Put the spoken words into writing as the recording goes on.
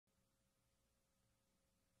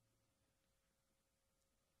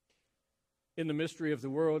In the mystery of the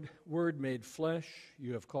Word made flesh,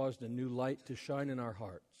 you have caused a new light to shine in our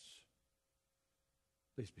hearts.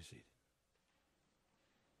 Please be seated.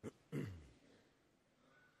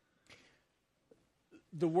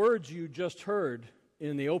 The words you just heard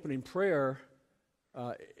in the opening prayer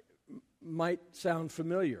might sound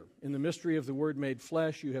familiar. In the mystery of the Word made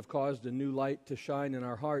flesh, you have caused a new light to shine in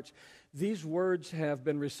our hearts. These words have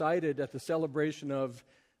been recited at the celebration of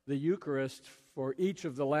the Eucharist for each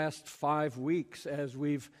of the last 5 weeks as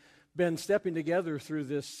we've been stepping together through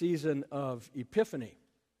this season of Epiphany.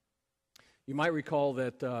 You might recall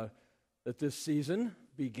that this season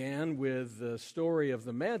began with the story of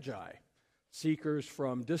the Magi, seekers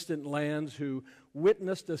from distant lands who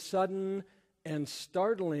witnessed a sudden and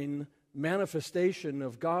startling manifestation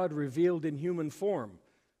of God revealed in human form,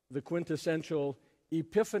 the quintessential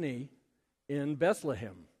Epiphany in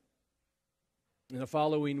Bethlehem. In the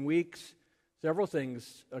following weeks, several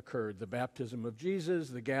things occurred: the baptism of Jesus,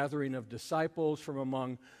 the gathering of disciples from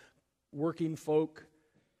among working folk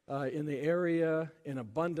in the area, an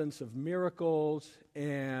abundance of miracles,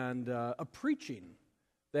 and a preaching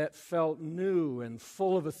that felt new and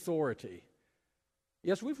full of authority.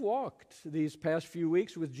 Yes, we've walked these past few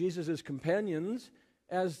weeks with Jesus' companions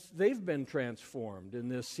as they've been transformed in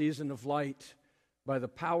this season of light by the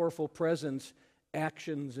powerful presence,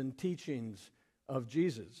 actions, and teachings of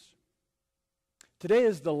Jesus. Today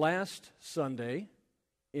is the last Sunday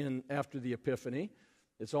after the Epiphany.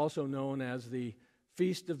 It's also known as the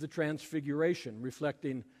Feast of the Transfiguration,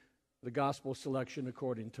 reflecting the gospel selection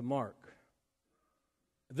according to Mark.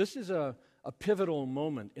 This is a pivotal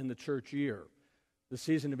moment in the church year. The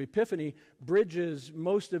season of Epiphany bridges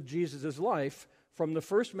most of Jesus' life from the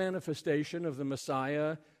first manifestation of the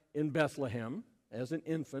Messiah in Bethlehem as an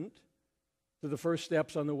infant to the first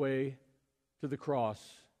steps on the way to the cross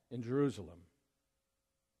in Jerusalem.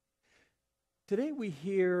 Today we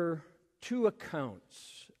hear 2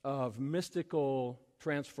 accounts of mystical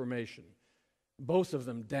transformation, both of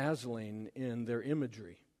them dazzling in their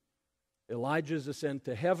imagery. Elijah's ascent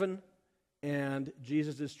to heaven and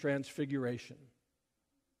Jesus' transfiguration.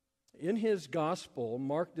 In his gospel,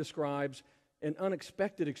 Mark describes an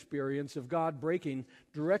unexpected experience of God breaking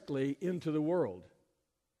directly into the world.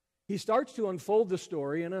 He starts to unfold the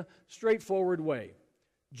story in a straightforward way.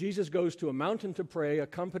 Jesus goes to a mountain to pray,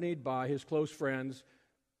 accompanied by his close friends,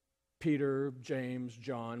 Peter, James,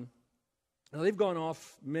 John. Now, they've gone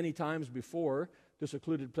off many times before to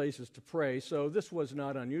secluded places to pray, so this was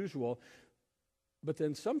not unusual. But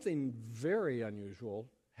then something very unusual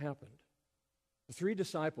happened. The 3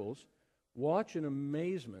 disciples watch in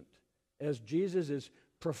amazement as Jesus is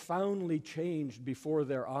profoundly changed before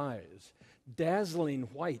their eyes, dazzling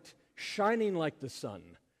white, shining like the sun,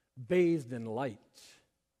 bathed in light.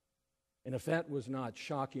 And if that was not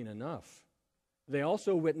shocking enough, they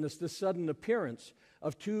also witnessed the sudden appearance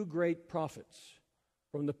of 2 great prophets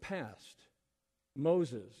from the past,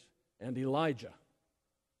 Moses and Elijah,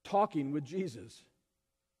 talking with Jesus.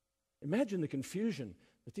 Imagine the confusion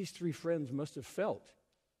that these 3 friends must have felt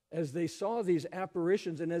as they saw these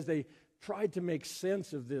apparitions and as they tried to make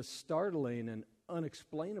sense of this startling and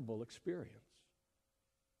unexplainable experience.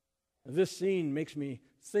 This scene makes me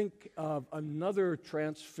think of another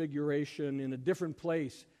transfiguration in a different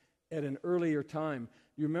place at an earlier time.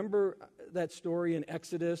 You remember that story in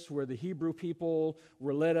Exodus where the Hebrew people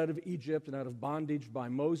were led out of Egypt and out of bondage by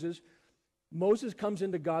Moses? Moses comes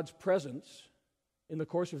into God's presence in the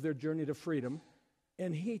course of their journey to freedom,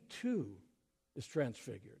 and he too is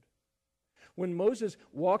transfigured. When Moses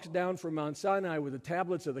walks down from Mount Sinai with the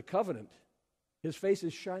tablets of the covenant, his face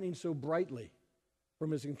is shining so brightly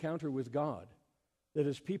from his encounter with God that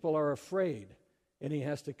his people are afraid, and he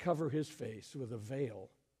has to cover his face with a veil.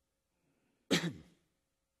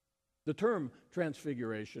 The term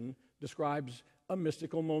transfiguration describes a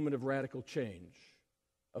mystical moment of radical change,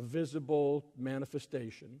 a visible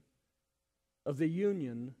manifestation of the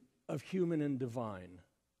union of human and divine,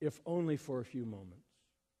 if only for a few moments.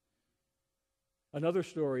 Another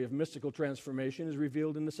story of mystical transformation is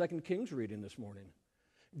revealed in the 2 Kings reading this morning.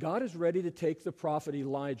 God is ready to take the prophet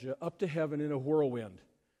Elijah up to heaven in a whirlwind.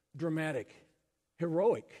 Dramatic,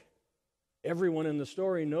 heroic. Everyone in the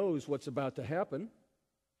story knows what's about to happen.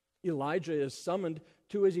 Elijah is summoned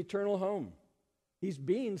to his eternal home. He's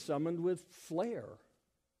being summoned with flair.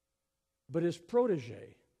 But his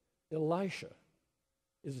protege, Elisha,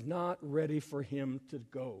 is not ready for him to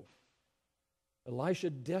go.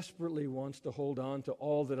 Elisha desperately wants to hold on to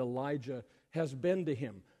all that Elijah has been to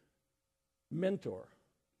him: mentor,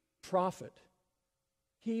 prophet,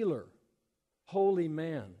 healer, holy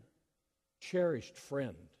man, cherished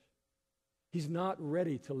friend. He's not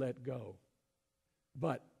ready to let go.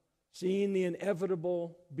 But seeing the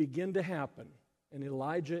inevitable begin to happen, and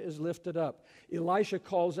Elijah is lifted up, Elisha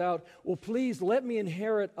calls out, "Well, please let me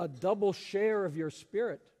inherit a double share of your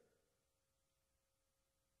spirit."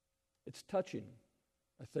 It's touching,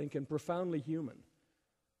 I think, and profoundly human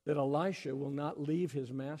that Elisha will not leave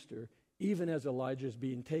his master even as Elijah is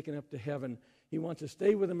being taken up to heaven. He wants to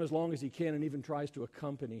stay with him as long as he can and even tries to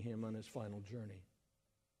accompany him on his final journey.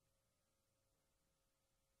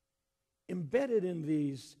 Embedded in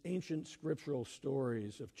these ancient scriptural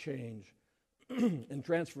stories of change and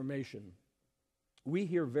transformation, we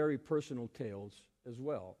hear very personal tales as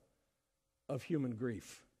well of human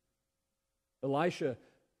grief. Elisha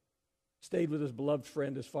stayed with his beloved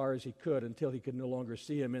friend as far as he could until he could no longer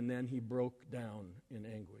see him, and then he broke down in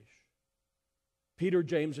anguish. Peter,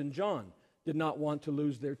 James, and John did not want to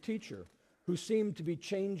lose their teacher, who seemed to be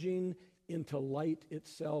changing into light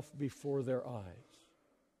itself before their eyes.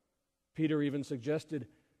 Peter even suggested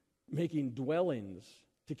making dwellings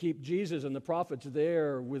to keep Jesus and the prophets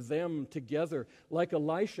there with them together. Like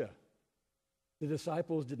Elisha, the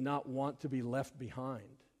disciples did not want to be left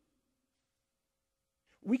behind.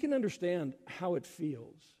 We can understand how it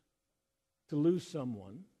feels to lose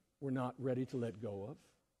someone we're not ready to let go of.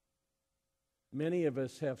 Many of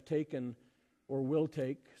us have taken or will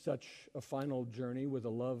take such a final journey with a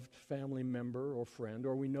loved family member or friend,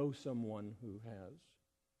 or we know someone who has.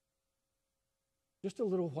 Just a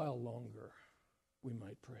little while longer, we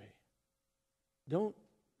might pray. Don't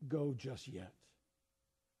go just yet.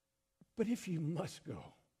 But if you must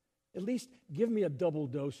go, at least give me a double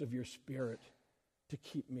dose of your Spirit to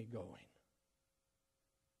keep me going.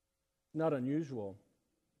 Not unusual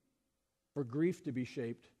for grief to be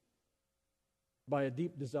shaped by a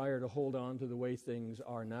deep desire to hold on to the way things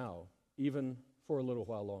are now, even for a little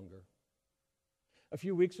while longer. A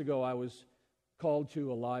few weeks ago, I was called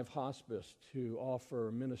to a live hospice to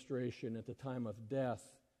offer ministration at the time of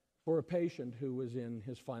death for a patient who was in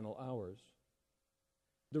his final hours.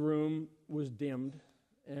 The room was dimmed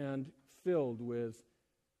and filled with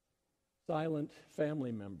silent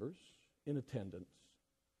family members in attendance.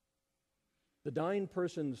 The dying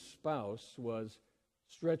person's spouse was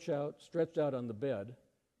stretched out on the bed,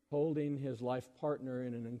 holding his life partner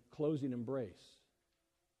in an enclosing embrace,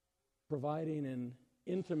 providing an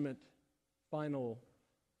intimate final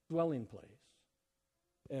dwelling place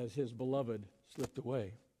as his beloved slipped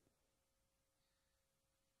away.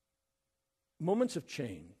 Moments of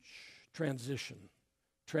change, transition,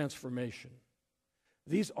 transformation,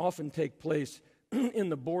 these often take place in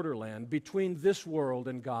the borderland between this world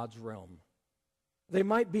and God's realm. They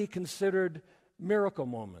might be considered miracle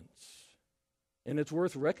moments, and it's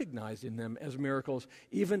worth recognizing them as miracles,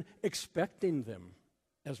 even expecting them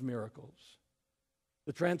as miracles.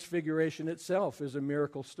 The Transfiguration itself is a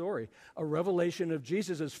miracle story, a revelation of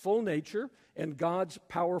Jesus' full nature and God's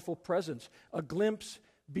powerful presence, a glimpse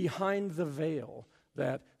behind the veil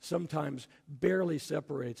that sometimes barely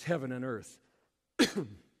separates heaven and earth.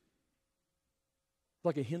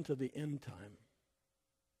 Like a hint of the end time.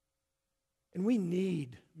 And we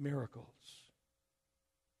need miracles.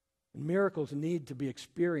 And miracles need to be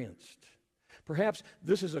experienced. Perhaps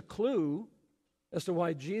this is a clue as to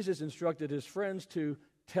why Jesus instructed his friends to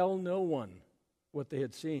tell no one what they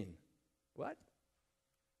had seen. What?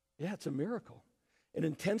 Yeah, it's a miracle. An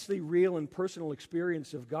intensely real and personal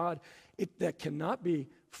experience of God that cannot be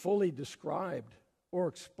fully described or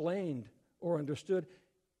explained or understood.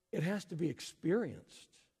 It has to be experienced.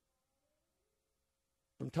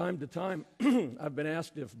 From time to time, I've been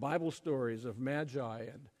asked if Bible stories of magi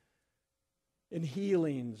and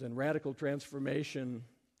healings and radical transformation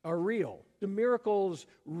are real. Do miracles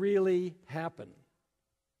really happen?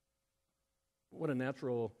 What a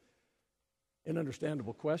natural and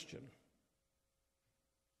understandable question.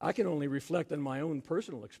 I can only reflect on my own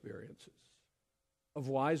personal experiences of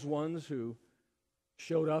wise ones who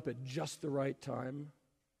showed up at just the right time,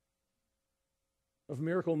 of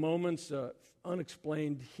miracle moments,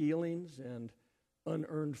 unexplained healings, and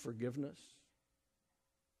unearned forgiveness.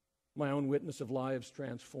 My own witness of lives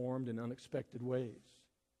transformed in unexpected ways.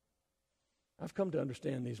 I've come to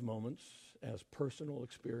understand these moments as personal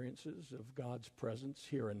experiences of God's presence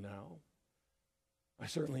here and now. I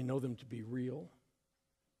certainly know them to be real.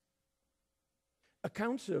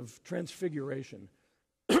 Accounts of transfiguration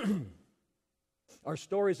are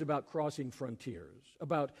stories about crossing frontiers,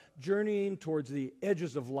 about journeying towards the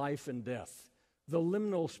edges of life and death, the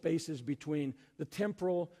liminal spaces between the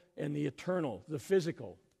temporal and the eternal, the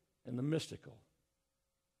physical and the mystical.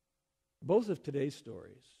 Both of today's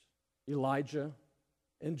stories, Elijah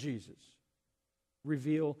and Jesus,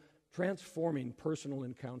 reveal transforming personal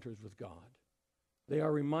encounters with God, They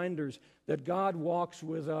are reminders that God walks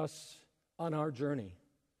with us on our journey,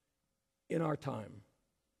 in our time,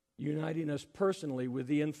 uniting us personally with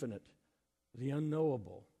the infinite, the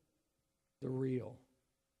unknowable, the real.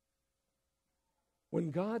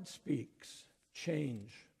 When God speaks,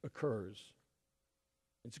 change occurs.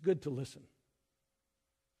 It's good to listen.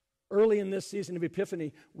 Early in this season of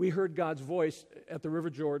Epiphany, we heard God's voice at the River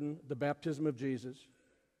Jordan, the baptism of Jesus.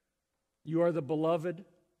 You are the beloved,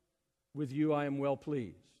 with you I am well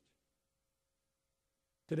pleased.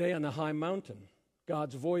 Today on the high mountain,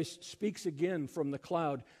 God's voice speaks again from the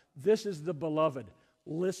cloud. This is the beloved,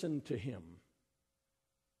 listen to him.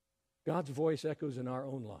 God's voice echoes in our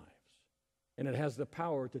own lives, and it has the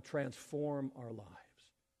power to transform our lives.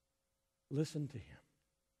 Listen to him.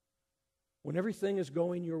 When everything is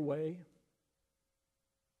going your way,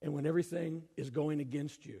 and when everything is going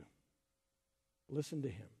against you, listen to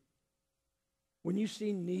him. When you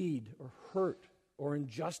see need or hurt or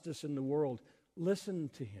injustice in the world, listen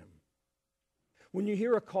to him. When you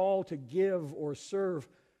hear a call to give or serve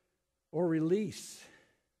or release,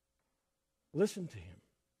 listen to him.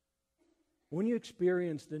 When you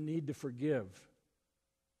experience the need to forgive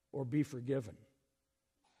or be forgiven,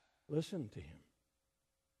 listen to him.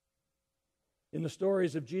 In the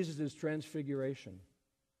stories of Jesus' transfiguration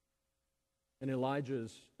and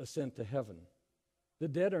Elijah's ascent to heaven, the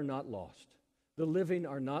dead are not lost. The living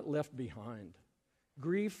are not left behind.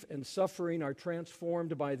 Grief and suffering are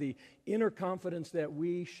transformed by the inner confidence that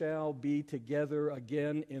we shall be together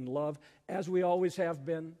again in love, as we always have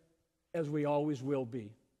been, as we always will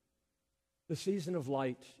be. The season of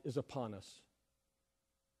light is upon us.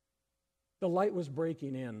 The light was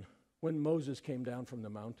breaking in when Moses came down from the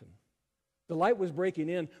mountain. The light was breaking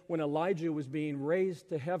in when Elijah was being raised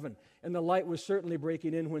to heaven, and the light was certainly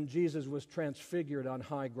breaking in when Jesus was transfigured on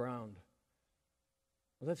high ground.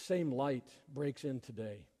 Well, that same light breaks in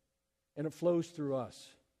today, and it flows through us.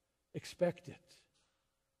 Expect it.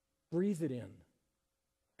 Breathe it in.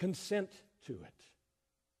 Consent to it.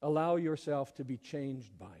 Allow yourself to be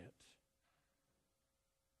changed by it.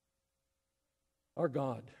 Our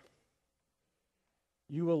God,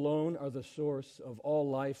 you alone are the source of all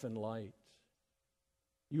life and light.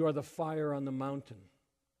 You are the fire on the mountain.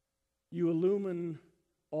 You illumine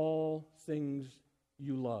all things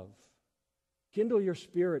you love. Kindle your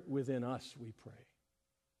spirit within us, we pray.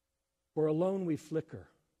 For alone we flicker.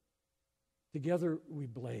 Together we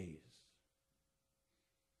blaze.